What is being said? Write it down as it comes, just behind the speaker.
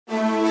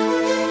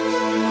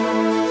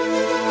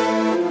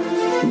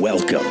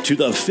Welcome to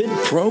the Fit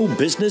Pro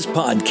Business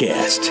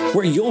Podcast,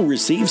 where you'll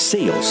receive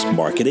sales,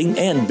 marketing,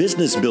 and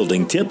business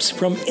building tips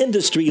from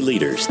industry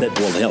leaders that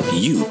will help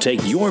you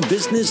take your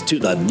business to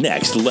the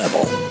next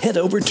level. Head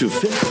over to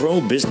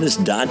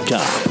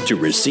fitprobusiness.com to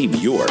receive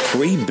your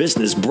free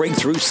business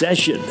breakthrough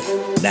session.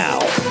 Now,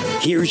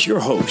 here's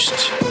your host,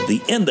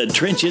 the In the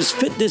Trenches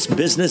fitness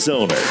business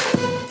owner,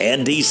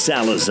 Andy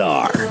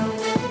Salazar.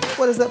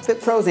 What is up,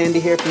 Fit Pros? Andy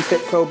here from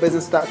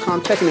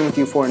fitprobusiness.com, checking in with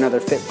you for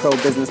another Fit Pro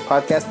Business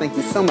Podcast. Thank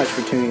you so much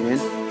for tuning in.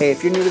 Hey,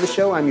 if you're new to the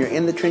show, I'm your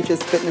In the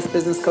Trenches fitness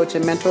business coach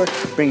and mentor,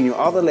 bringing you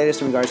all the latest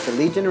in regards to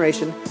lead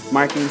generation,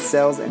 marketing,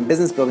 sales, and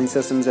business building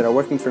systems that are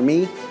working for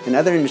me and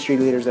other industry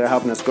leaders that are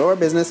helping us grow our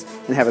business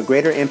and have a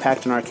greater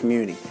impact on our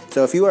community.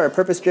 So if you are a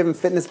purpose-driven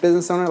fitness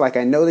business owner like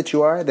I know that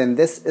you are, then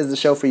this is the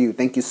show for you.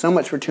 Thank you so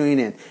much for tuning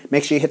in.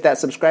 Make sure you hit that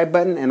subscribe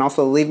button and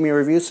also leave me a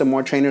review so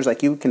more trainers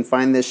like you can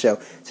find this show.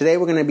 Today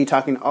we're going to be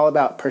talking all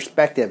about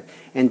perspective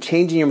and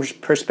changing your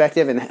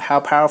perspective and how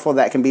powerful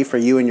that can be for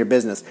you and your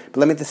business. But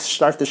let me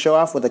start the show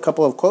off with a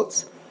couple of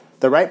quotes.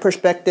 The right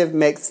perspective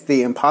makes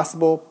the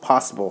impossible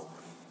possible.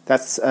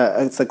 It's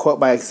a quote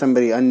by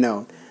somebody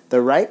unknown.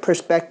 The right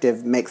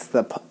perspective makes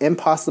the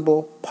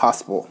impossible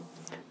possible.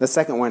 The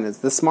second one is,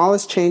 the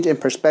smallest change in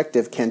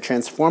perspective can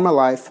transform a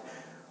life.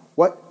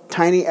 What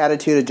tiny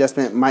attitude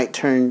adjustment might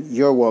turn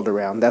your world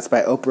around? That's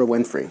by Oprah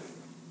Winfrey.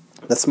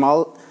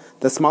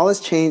 The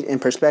smallest change in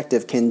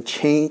perspective can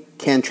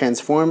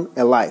transform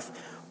a life.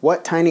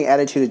 What tiny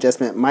attitude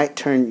adjustment might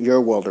turn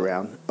your world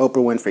around? Oprah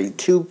Winfrey.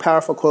 Two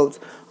powerful quotes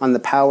on the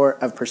power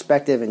of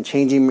perspective and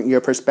changing your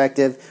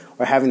perspective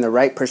or having the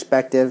right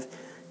perspective.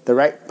 The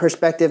right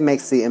perspective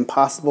makes the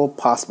impossible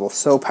possible.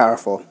 So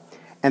powerful.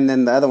 And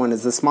then the other one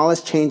is, the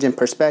smallest change in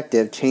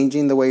perspective,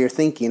 changing the way you're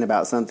thinking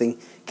about something,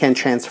 can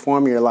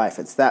transform your life.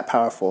 It's that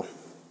powerful.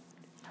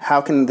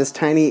 How can this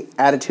tiny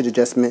attitude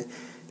adjustment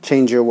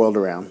change your world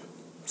around?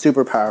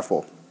 Super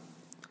powerful.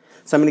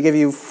 So I'm going to give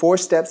you 4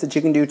 steps that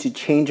you can do to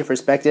change your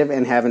perspective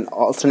and have an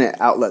alternate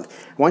outlook.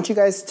 I want you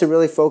guys to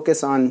really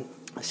focus on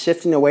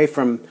shifting away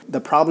from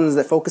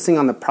focusing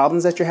on the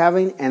problems that you're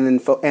having and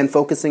then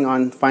focusing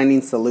on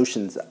finding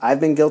solutions.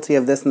 I've been guilty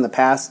of this in the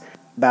past,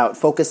 about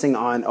focusing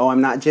on,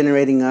 I'm not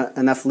generating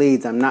enough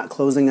leads, I'm not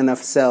closing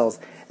enough sales.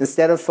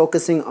 Instead of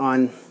focusing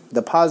on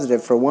the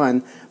positive for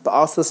one, but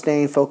also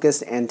staying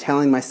focused and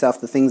telling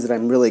myself the things that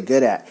I'm really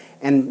good at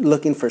and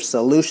looking for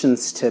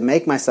solutions to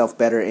make myself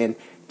better in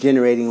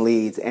generating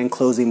leads and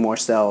closing more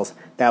sales.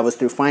 That was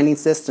through finding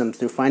systems,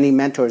 through finding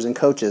mentors and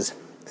coaches,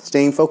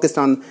 staying focused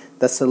on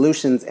the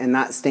solutions and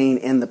not staying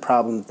in the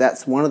problems.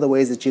 That's one of the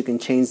ways that you can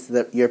change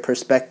your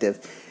perspective.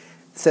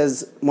 It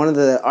says, one of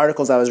the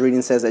articles I was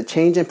reading says, a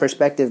change in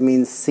perspective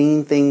means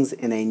seeing things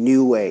in a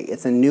new way.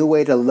 It's a new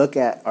way to look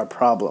at our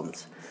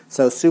problems.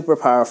 So super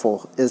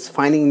powerful is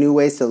finding new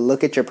ways to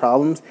look at your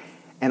problems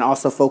and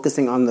also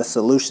focusing on the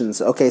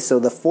solutions. Okay, so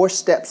the 4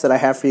 steps that I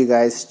have for you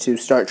guys to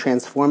start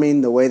transforming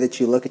the way that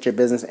you look at your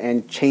business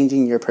and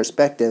changing your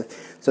perspective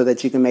so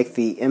that you can make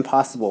the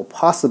impossible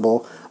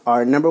possible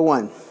are, number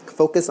 1,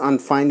 focus on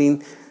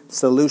finding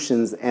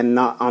solutions and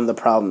not on the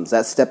problems.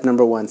 That's step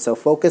number 1. So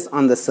focus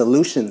on the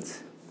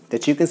solutions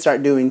that you can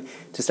start doing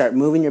to start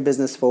moving your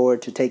business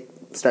forward, to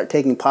start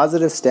taking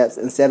positive steps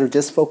instead of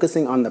just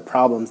focusing on the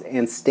problems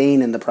and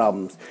staying in the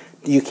problems.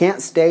 You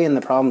can't stay in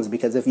the problems,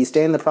 because if you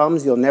stay in the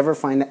problems, you'll never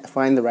find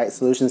the right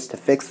solutions to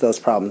fix those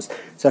problems.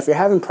 So if you're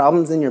having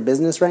problems in your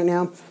business right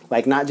now,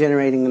 like not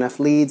generating enough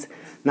leads,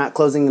 not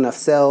closing enough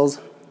sales,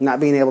 not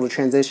being able to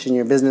transition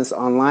your business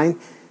online,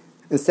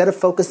 instead of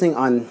focusing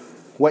on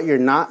what you're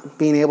not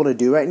being able to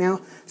do right now,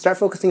 start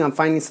focusing on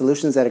finding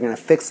solutions that are going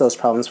to fix those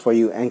problems for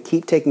you and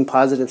keep taking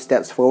positive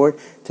steps forward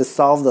to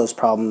solve those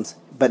problems,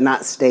 but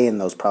not stay in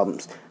those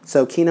problems.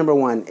 So key number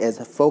 1 is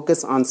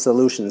focus on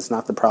solutions,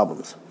 not the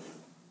problems.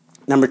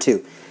 Number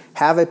 2,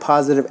 have a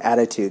positive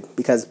attitude,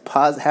 because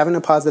having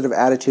a positive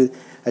attitude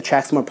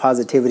attracts more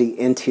positivity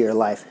into your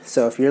life.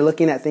 So if you're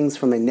looking at things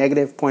from a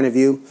negative point of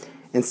view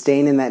and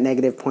staying in that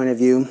negative point of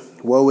view,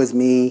 woe is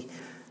me,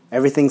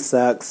 everything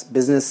sucks,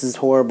 business is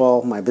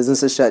horrible, my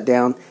business is shut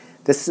down,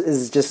 this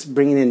is just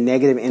bringing in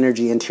negative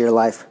energy into your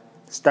life.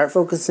 Start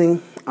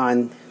focusing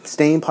on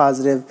staying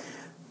positive,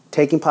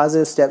 taking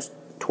positive steps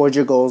towards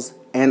your goals,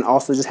 and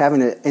also just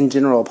having in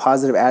general a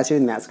positive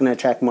attitude, and that's going to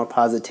attract more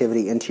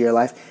positivity into your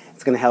life.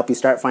 It's going to help you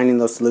start finding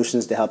those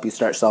solutions to help you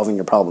start solving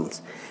your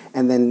problems.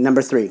 And then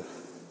number 3,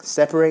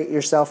 separate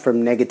yourself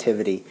from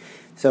negativity.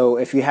 So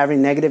if you're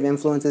having negative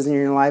influences in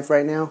your life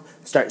right now,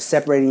 start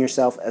separating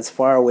yourself as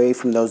far away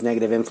from those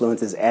negative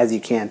influences as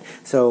you can.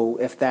 So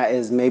if that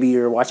is, maybe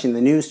you're watching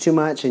the news too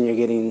much and you're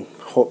getting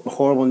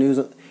horrible news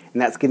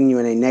and that's getting you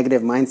in a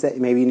negative mindset,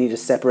 maybe you need to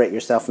separate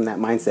yourself from that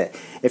mindset.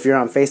 If you're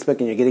on Facebook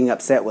and you're getting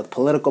upset with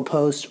political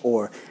posts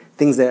or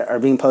things that are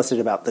being posted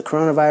about the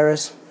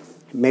coronavirus,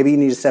 maybe you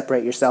need to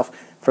separate yourself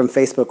from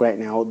Facebook right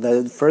now.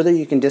 The further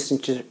you can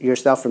distance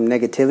yourself from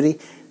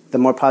negativity, the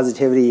more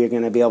positivity you're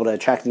going to be able to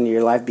attract into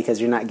your life, because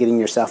you're not getting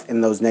yourself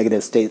in those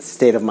negative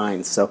state of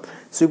mind. So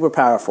super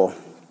powerful.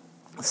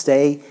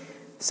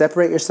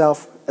 Separate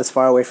yourself as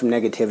far away from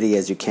negativity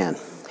as you can.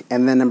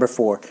 And then number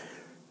 4,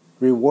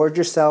 reward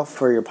yourself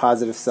for your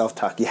positive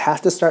self-talk. You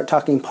have to start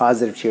talking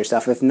positive to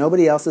yourself. If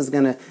nobody else is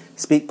going to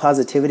speak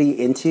positivity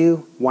into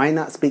you, why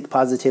not speak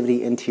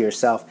positivity into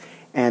yourself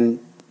and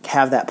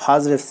have that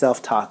positive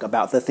self-talk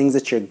about the things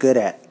that you're good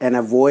at, and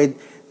avoid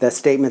the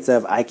statements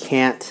of I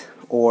can't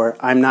or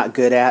I'm not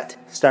good at.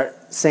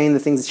 Start saying the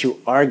things that you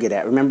are good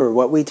at. Remember,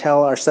 what we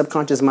tell our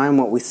subconscious mind,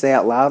 what we say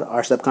out loud,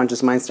 our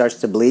subconscious mind starts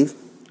to believe,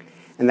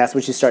 and that's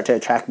what you start to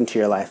attract into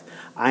your life.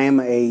 I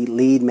am a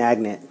lead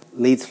magnet.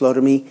 Leads flow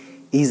to me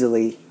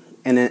easily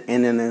and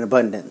in an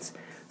abundance.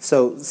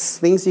 So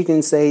things you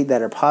can say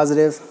that are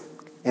positive,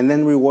 and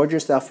then reward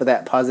yourself for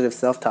that positive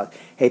self-talk.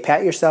 Hey,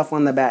 pat yourself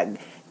on the back.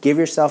 Give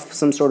yourself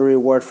some sort of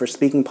reward for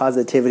speaking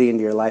positivity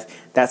into your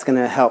life. That's going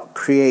to help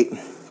create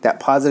that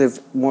positive,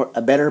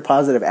 a better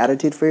positive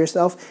attitude for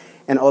yourself,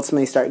 and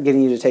ultimately start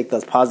getting you to take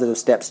those positive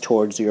steps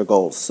towards your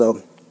goals.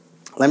 So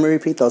let me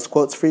repeat those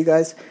quotes for you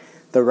guys.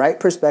 The right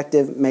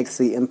perspective makes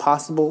the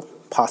impossible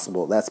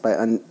possible. That's by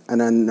an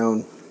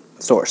unknown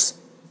source.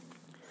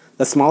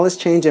 The smallest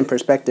change in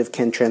perspective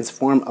can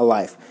transform a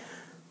life.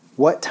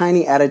 What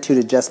tiny attitude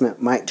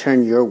adjustment might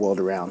turn your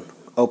world around?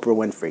 Oprah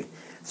Winfrey.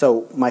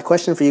 So my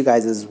question for you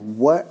guys is,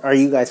 what are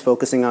you guys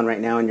focusing on right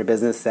now in your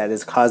business that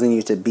is causing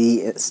you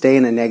to stay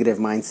in a negative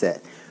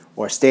mindset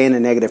or stay in a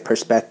negative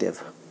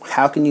perspective?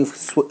 How can you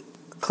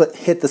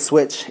hit the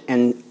switch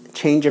and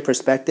change your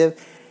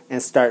perspective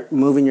and start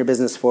moving your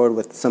business forward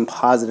with some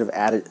positive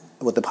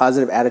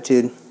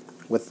attitude,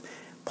 with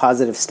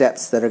positive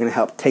steps that are going to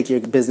help take your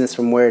business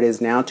from where it is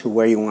now to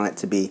where you want it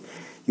to be?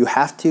 You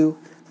have to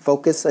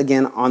focus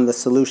again on the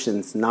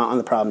solutions, not on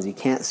the problems. You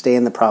can't stay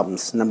in the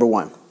problems, number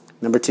 1.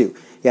 Number 2,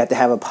 you have to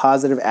have a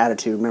positive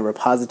attitude. Remember,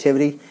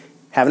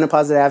 having a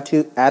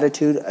positive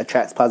attitude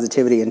attracts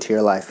positivity into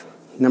your life.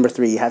 Number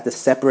 3, you have to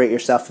separate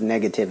yourself from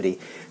negativity.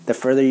 The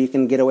further you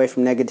can get away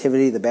from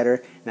negativity, the better,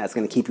 and that's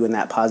going to keep you in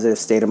that positive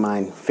state of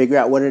mind. Figure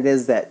out what it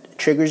is that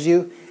triggers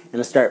you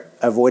and start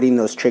avoiding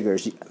those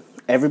triggers.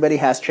 Everybody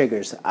has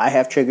triggers. I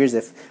have triggers.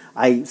 If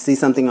I see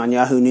something on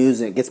Yahoo News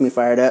and it gets me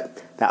fired up,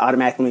 that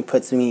automatically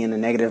puts me in a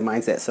negative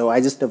mindset. So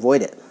I just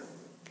avoid it.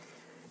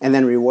 And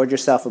then reward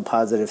yourself with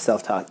positive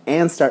self-talk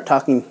and start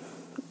talking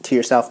to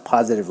yourself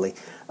positively.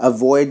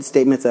 Avoid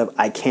statements of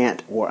I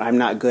can't or I'm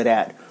not good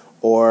at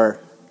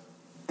or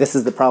this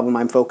is the problem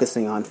I'm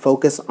focusing on.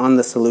 Focus on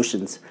the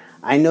solutions.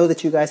 I know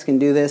that you guys can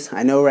do this.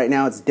 I know right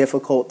now it's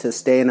difficult to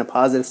stay in a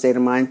positive state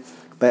of mind,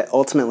 but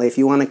ultimately if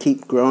you want to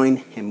keep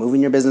growing and moving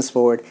your business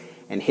forward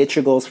and hit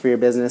your goals for your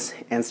business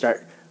and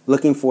start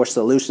looking for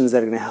solutions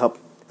that are going to help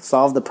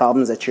solve the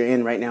problems that you're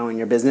in right now in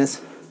your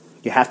business,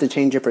 you have to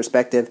change your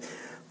perspective.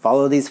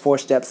 Follow these 4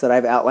 steps that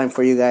I've outlined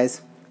for you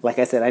guys. Like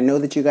I said, I know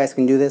that you guys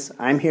can do this.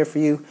 I'm here for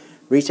you.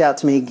 Reach out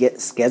to me.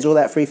 Schedule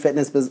that free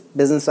fitness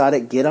business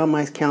audit. Get on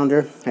my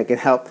calendar. I can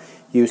help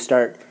you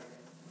start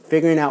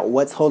figuring out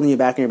what's holding you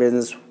back in your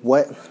business,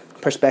 what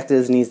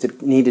perspectives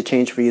need to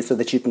change for you so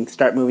that you can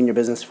start moving your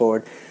business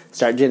forward,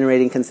 start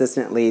generating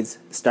consistent leads,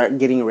 start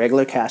getting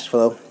regular cash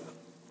flow,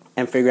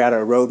 and figure out a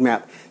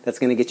roadmap that's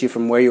going to get you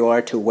from where you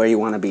are to where you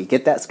want to be.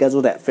 Get that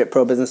scheduled at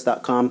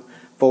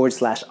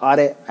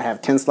fitprobusiness.com/audit. I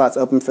have 10 slots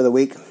open for the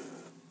week.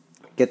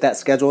 Get that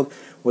scheduled.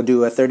 We'll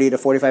do a 30 to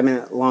 45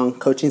 minute long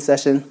coaching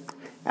session.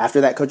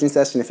 After that coaching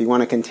session, if you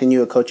want to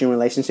continue a coaching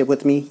relationship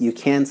with me, you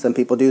can. Some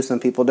people do,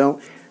 some people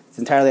don't. It's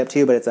entirely up to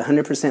you, but it's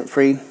 100%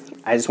 free.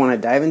 I just want to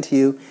dive into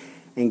you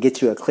and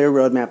get you a clear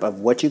roadmap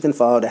of what you can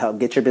follow to help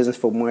get your business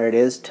from where it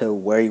is to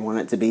where you want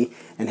it to be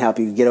and help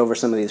you get over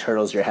some of these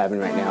hurdles you're having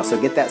right now. So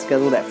get that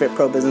scheduled at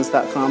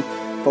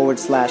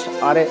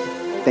fitprobusiness.com/audit.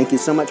 Thank you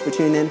so much for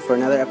tuning in for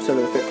another episode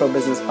of the Fit Pro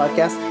Business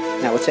Podcast.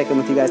 And I will check in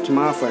with you guys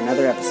tomorrow for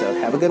another episode.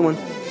 Have a good one.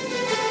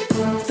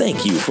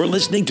 Thank you for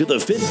listening to the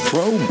Fit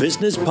Pro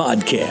Business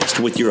Podcast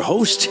with your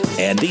host,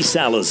 Andy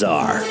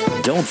Salazar.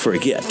 Don't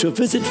forget to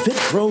visit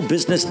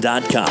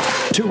fitprobusiness.com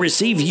to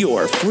receive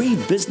your free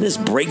business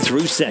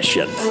breakthrough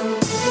session.